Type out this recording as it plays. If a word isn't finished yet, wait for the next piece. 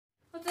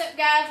What's up,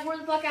 guys? We're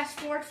the Buckeye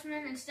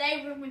Sportsmen, and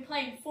today we're going to be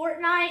playing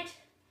Fortnite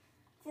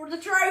for the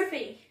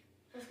trophy.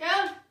 Let's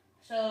go.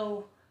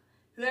 So,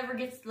 whoever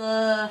gets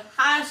the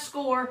highest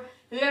score,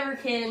 whoever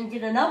can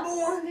get a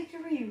 #1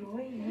 victory.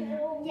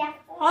 Yeah.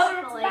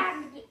 Hopefully.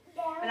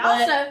 But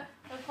also,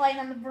 we're playing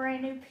on the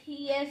brand new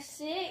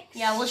PS6.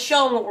 Yeah, let's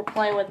show them what we're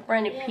playing with.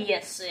 Brand new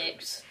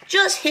PS6.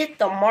 Just hit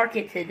the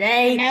market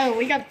today. No,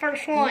 we got the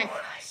first one.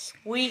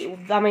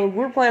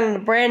 We're playing on the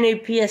brand new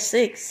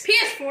PS6.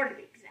 PS4 to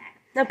be exact.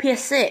 No,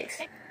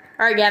 PS6.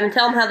 Alright, Gavin,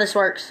 tell them how this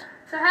works.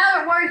 So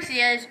how it works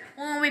is,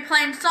 when we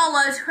play in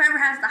solos, whoever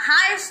has the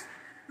highest,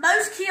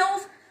 most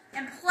kills,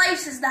 and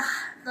places the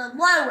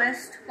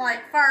lowest,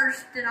 like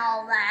first and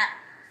all that,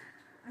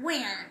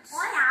 wins.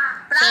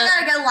 But I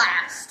gotta go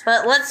last.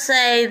 But let's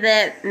say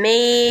that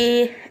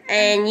me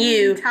and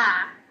you,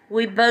 tie.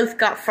 we both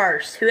got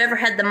first. Whoever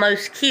had the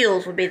most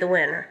kills would be the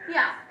winner.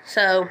 Yeah.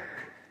 So,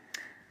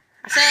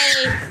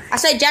 I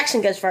say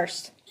Jackson goes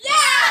first.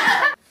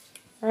 Yeah!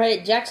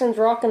 Alright, Jackson's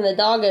rocking the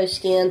doggo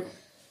skin.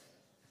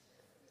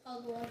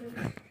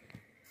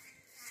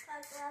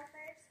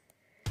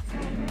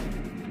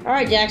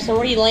 Alright, Jackson,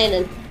 where are you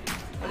landing?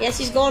 I guess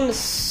he's going to...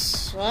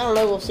 I don't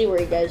know, we'll see where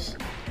he goes.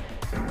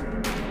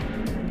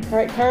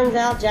 Alright, turns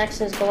out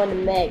Jackson's going to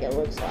Mega,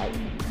 looks like.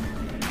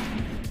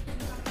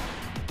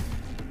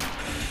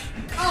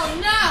 Oh,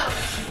 no!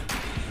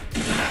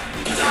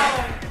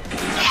 Oh.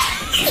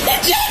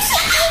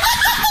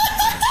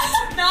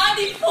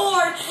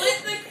 94! Flip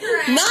the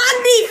crap!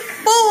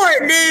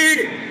 94,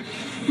 dude!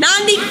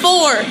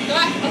 94!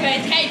 Okay,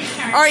 it's Katie's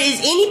turn. Alright, is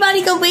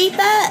anybody gonna beat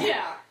that?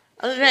 Yeah.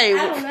 Okay. I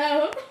don't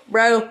know.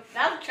 Bro.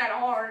 That was kind of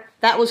hard.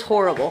 That was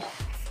horrible.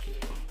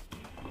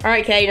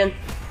 Alright, Caden.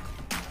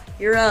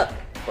 You're up.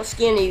 What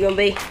skin are you gonna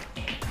be?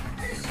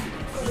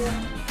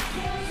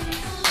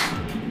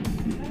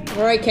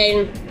 Alright,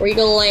 Caden. Where you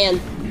gonna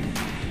land?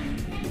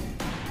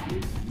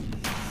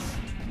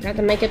 You have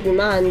to make up your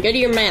mind. Go to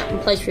your map and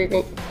place for your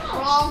green.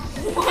 Wrong.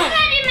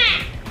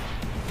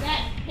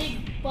 That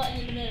big button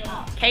in the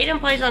middle. Caden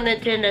plays on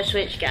Nintendo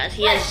Switch, guys.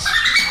 He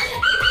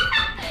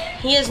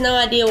has no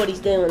idea what he's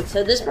doing,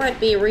 so this might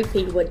be a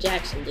repeat of what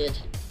Jackson did.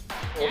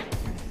 Yeah.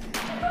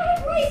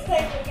 Wait a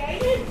second,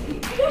 Caden. You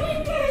don't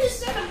even have to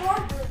set a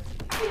marker.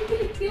 I'm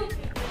gonna kill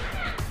people.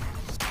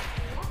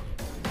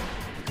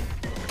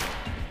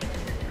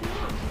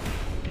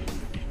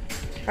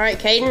 Alright,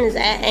 Caden is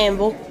at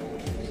Anvil.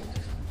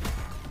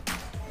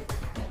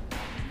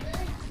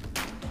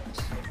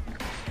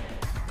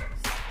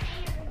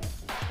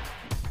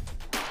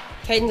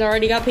 Caden's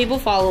already got people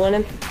following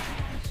him.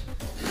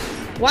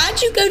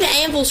 Why'd you go to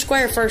Anvil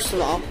Square first of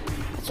all?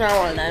 That's what I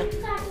want to know.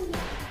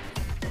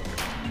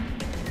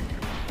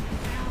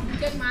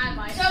 Good my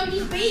advice. So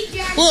you beat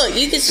Jackson. Look,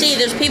 you can see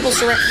there's people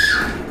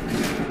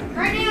surrounding.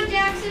 Right now,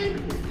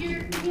 Jackson,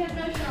 you have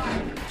no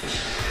shot.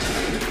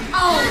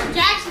 Oh,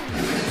 Jackson.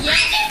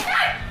 Yes.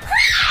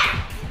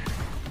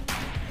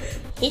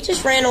 He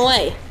just ran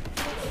away.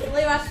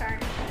 Levi's turn.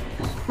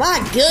 My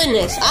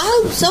goodness.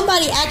 I hope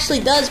somebody actually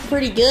does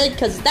pretty good,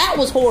 because that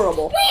was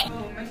horrible.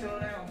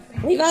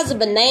 Levi's a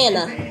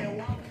banana.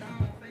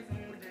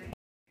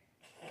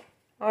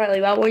 Alright,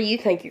 Levi, where do you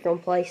think you're going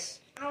to place?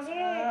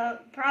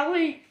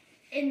 Probably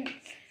in...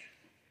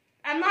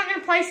 I'm not going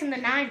to place in the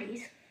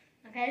 90s.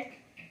 Okay?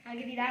 I'll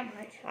give you that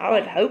much. I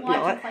would hope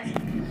not.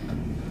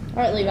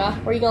 Alright, Levi,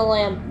 where you going to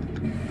land?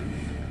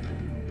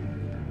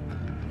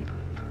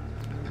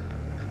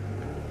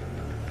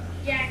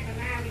 Jackson,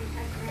 I haven't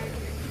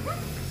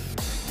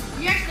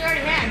You actually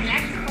already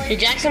have. Did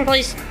Jackson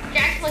place?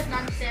 Jackson placed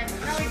 97.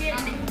 No, he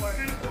didn't. 94.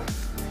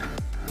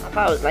 I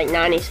thought it was like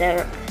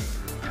 97.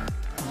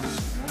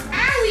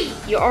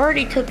 Owie! You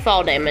already took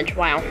fall damage.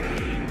 Wow.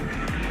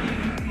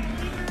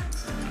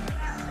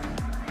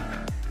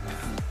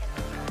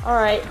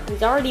 Alright,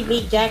 he's already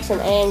beat Jackson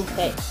and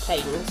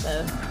Caden,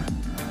 so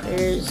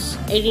there's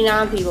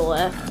 89 people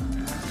left.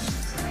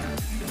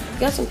 You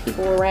got some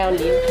people around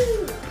you.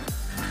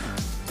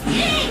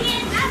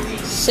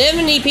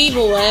 70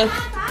 people left.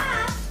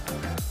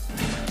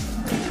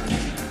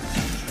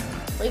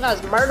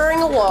 Levi's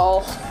murdering a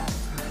wall.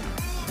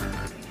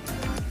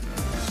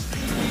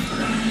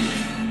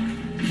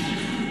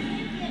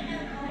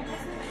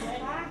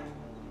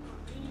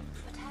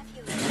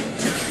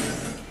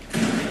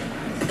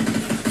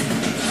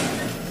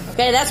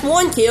 Okay, that's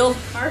one kill.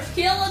 First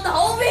kill of the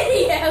whole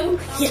video.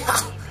 Yeah.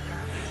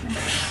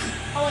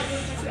 Oh, I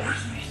did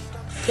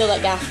this. Kill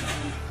that guy.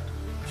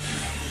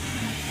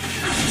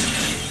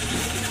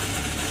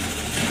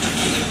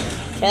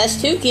 Okay,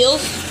 that's 2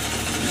 kills.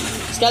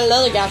 He's got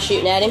another guy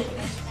shooting at him.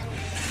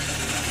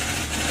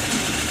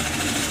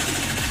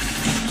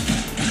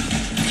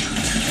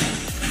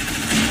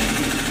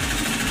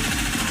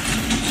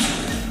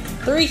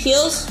 Three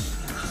kills.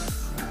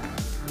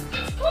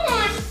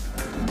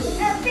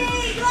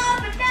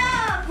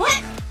 What?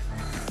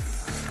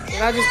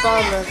 And I just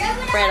bought him a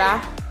red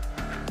eye.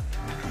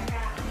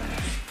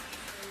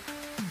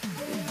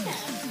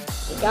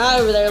 The guy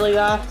over there,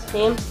 Levi.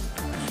 Him.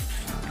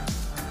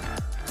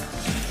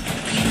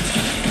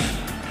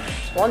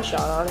 one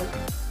shot on him.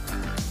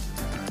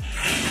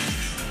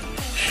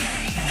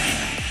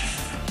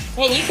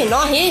 Man, you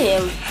cannot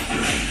hit him.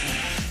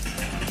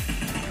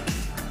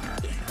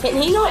 Can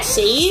he not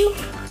see you?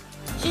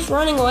 He's just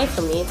running away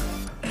from you.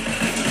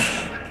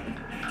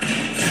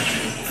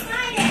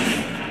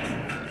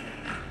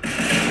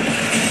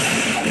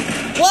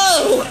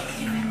 Whoa!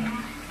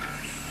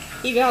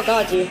 He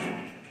outgot you.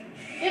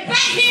 Get back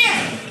here!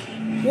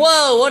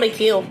 Whoa, what a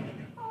kill.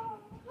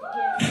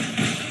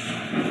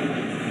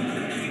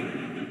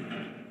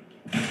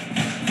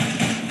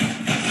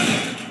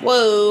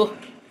 Whoa.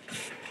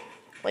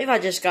 Levi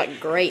just got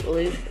great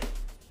loot.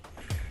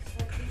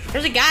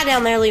 There's a guy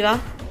down there, Levi.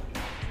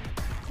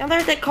 Down there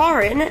at that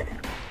car, isn't it?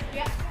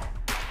 Yep.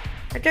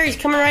 Right there, he's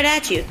coming right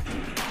at you.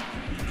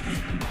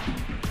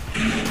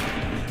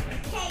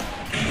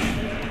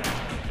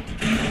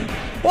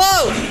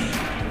 Whoa!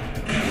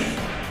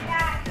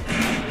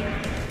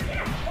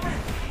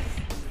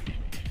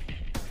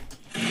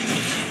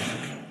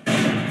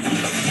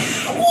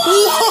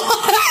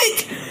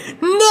 What?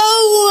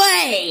 No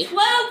way!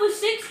 12 with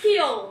 6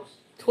 kills.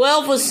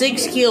 12 with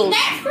 6 kills.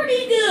 That's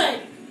pretty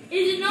good.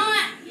 Is it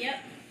not? Yep.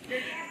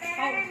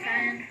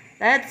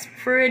 That's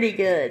pretty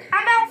good.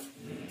 I'm out.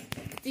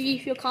 Do you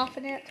feel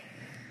confident?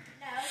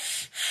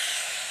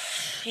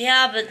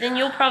 Yeah, but then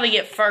you'll probably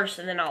get first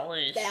and then I'll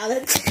lose. Yeah, I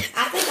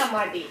think I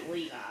might beat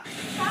Levi.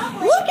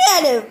 look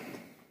at him.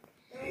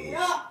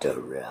 The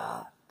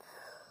Rock.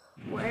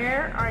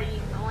 Where are you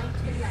going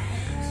to land?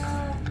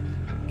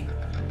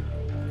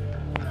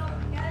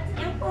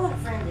 I'm going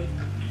friendly.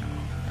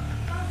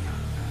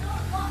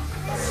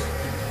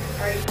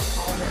 Or you can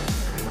call it.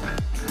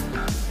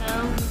 So,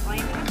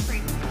 landing a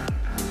free.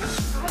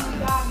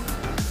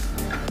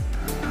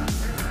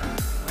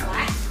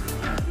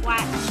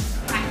 What?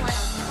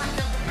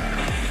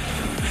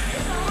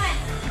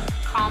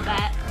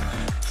 Combat.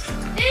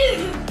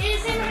 Dude,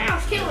 it's in the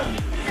house. Kill him.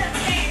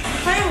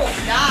 I almost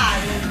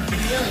died and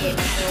humiliate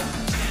myself.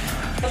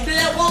 Come through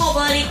that wall,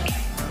 buddy.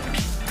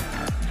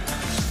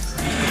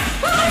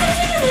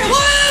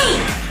 Whoa!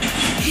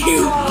 You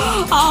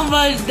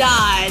almost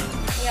died.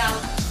 Yeah.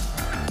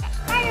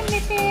 Fire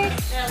mythic.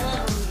 Yeah, I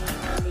love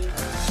when you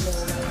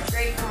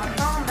great for my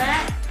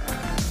combat.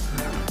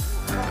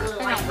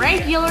 And a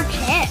regular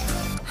chest.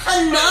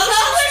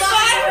 Another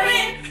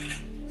Spider-Man!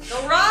 The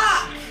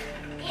Rock!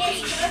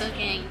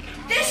 Cooking.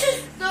 This is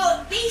the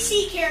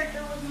DC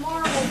character with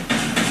Marvel.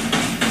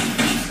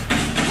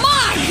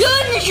 My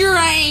goodness, your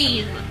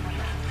aim!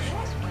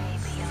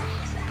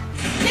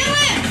 Kill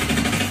him!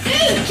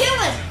 Dude, kill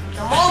him!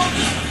 Come on!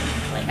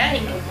 Like, I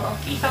didn't go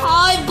monkey.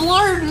 I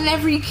blurred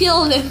whenever you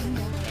killed him.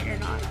 Better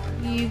not.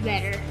 You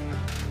better.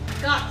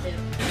 Got to.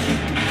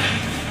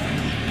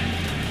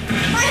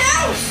 My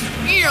house!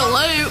 Your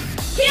loot.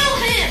 Kill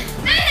him!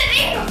 There's an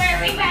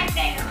dingleberry back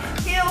there.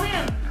 Kill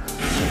him.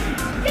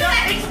 Kill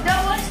that piece of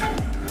dough. What's that?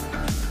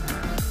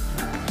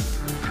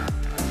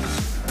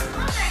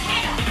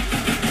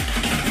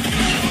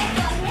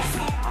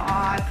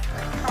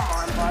 Come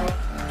on, bro.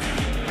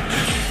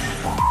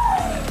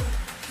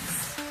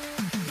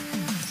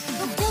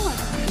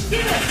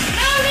 Kill him!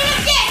 No,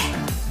 Jess!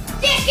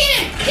 Jess, get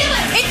him! Kill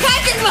him! It's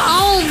Patrick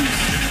Mahomes.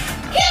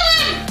 Kill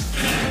him!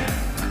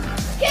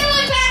 Kill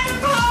him, Patrick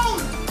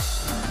Mahomes!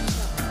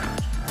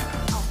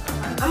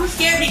 I'm a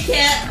scaredy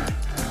cat.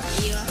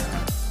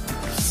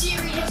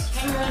 Serious?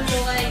 I'm running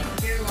away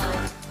from your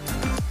life.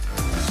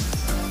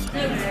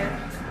 Over there.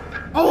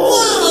 Oh!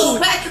 Whoa!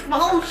 Patrick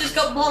Mahomes just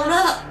got blown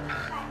up.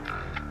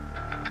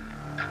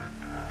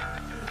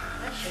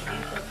 That should be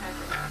so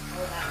Patrick Mahomes.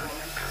 Oh, that woman.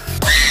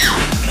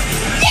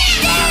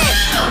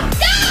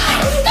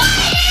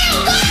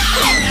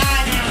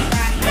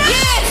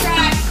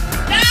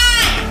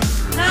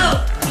 No!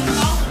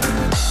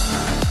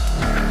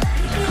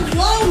 He's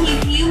alone, you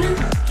human.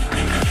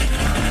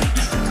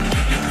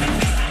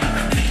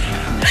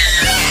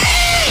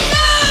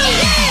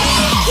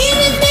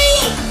 Kidding me?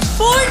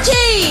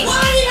 14!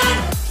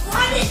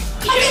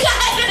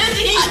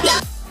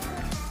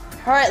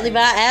 Alright, Levi,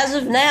 as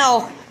of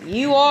now,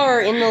 you are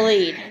in the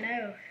lead. I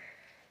know.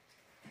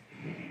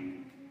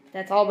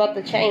 That's all about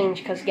to change,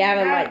 because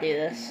Gavin might do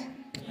this.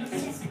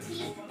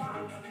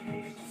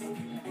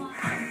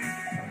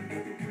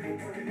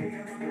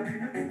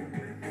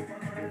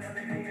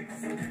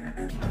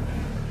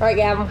 Alright,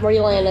 Gavin, where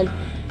you landing?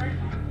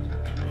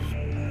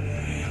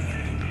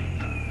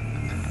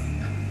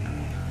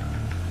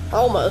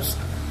 Almost.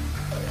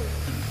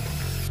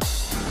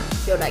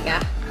 Kill that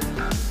guy.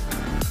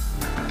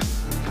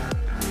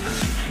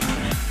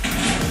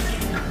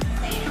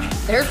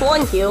 There's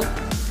one kill.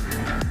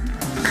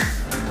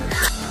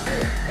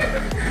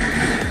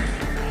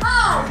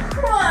 Oh,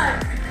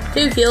 what?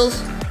 2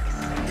 kills.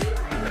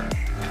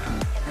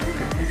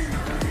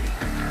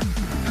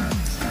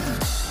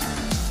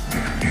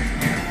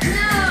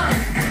 No!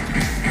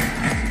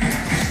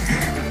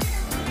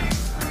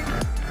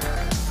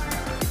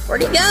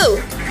 Where'd he go?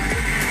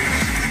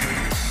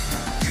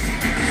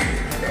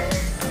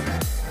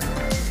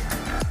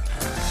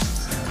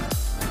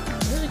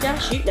 There's a guy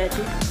shooting at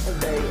you. Oh,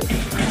 there he is.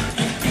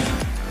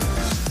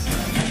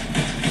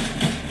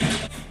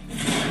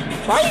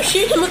 Why are you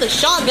shooting him with a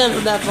shotgun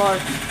from that far?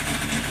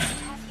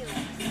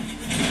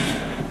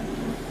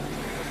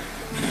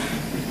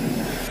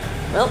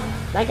 Well,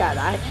 that guy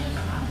died.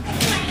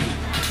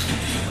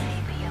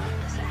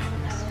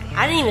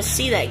 I didn't even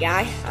see that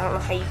guy. I don't know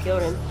how you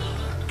killed him.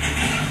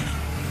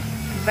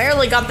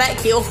 Barely got that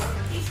kill.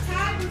 He's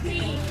tied with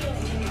me.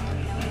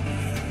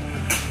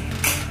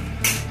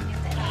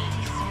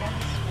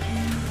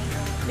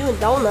 Doing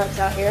donuts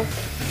out here.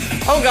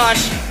 Oh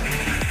gosh.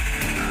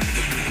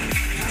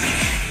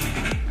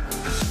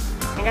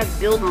 I got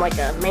building like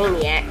a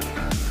maniac.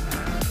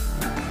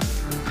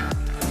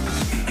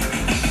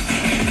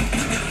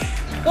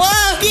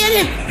 Whoa, get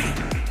him!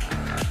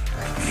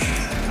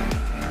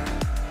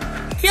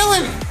 Kill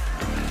him!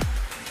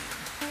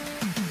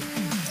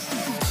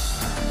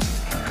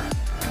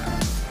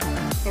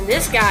 And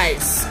this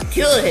guy's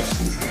good.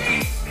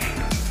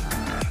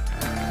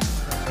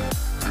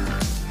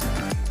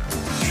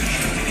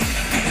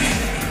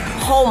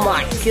 Oh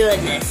my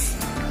goodness.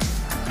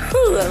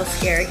 Whew, that was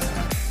scary.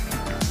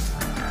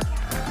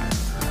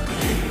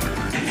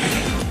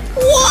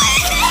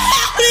 What?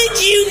 How did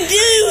you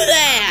do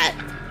that?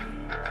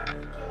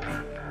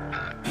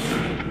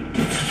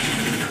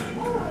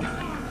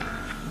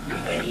 I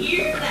could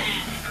hear that.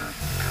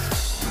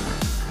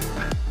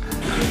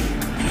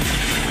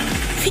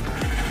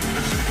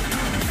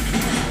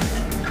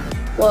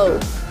 Whoa.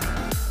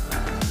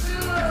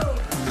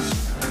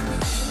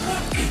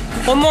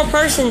 One more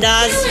person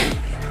dies.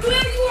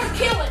 Whoever you are,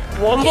 kill it.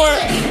 One more.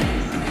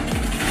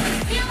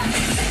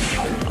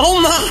 Oh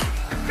my.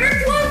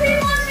 There's 12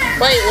 people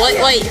in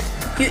there. Wait.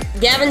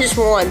 Gavin just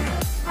won.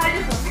 I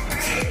just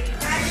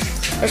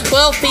won. There's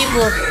 12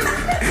 people.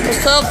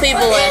 There's 12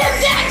 people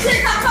left.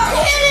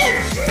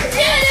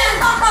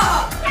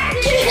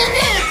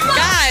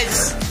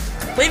 Guys,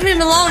 leave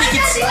him alone.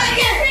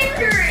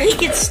 He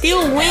could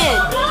still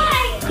win.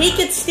 He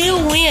could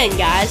still win,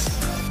 guys.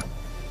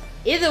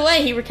 Either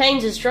way, he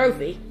retains his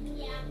trophy.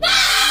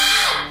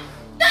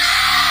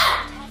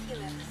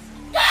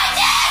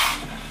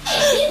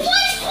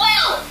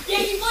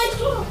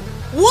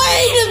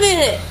 Wait a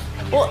minute!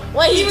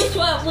 Wait, He was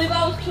 12.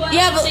 Levi was 12.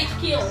 Yeah, but 6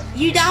 kills.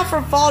 you die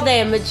from fall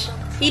damage.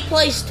 He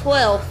plays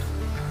 12.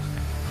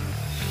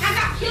 I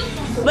got killed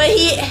before. But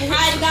he I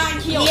had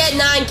 9 kills. He had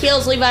 9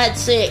 kills, Levi had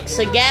 6.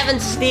 So Gavin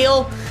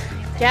still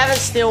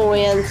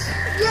wins.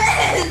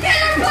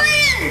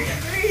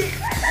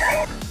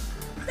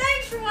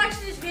 Thanks for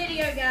watching this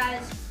video,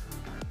 guys.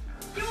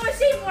 If you want to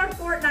see more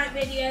Fortnite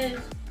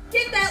videos,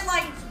 hit that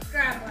like and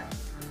subscribe button.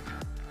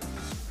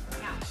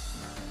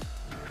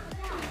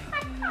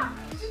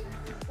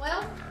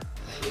 Well,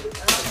 This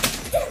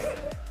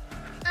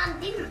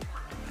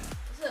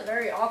is a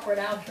very awkward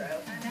outro.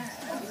 I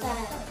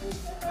know.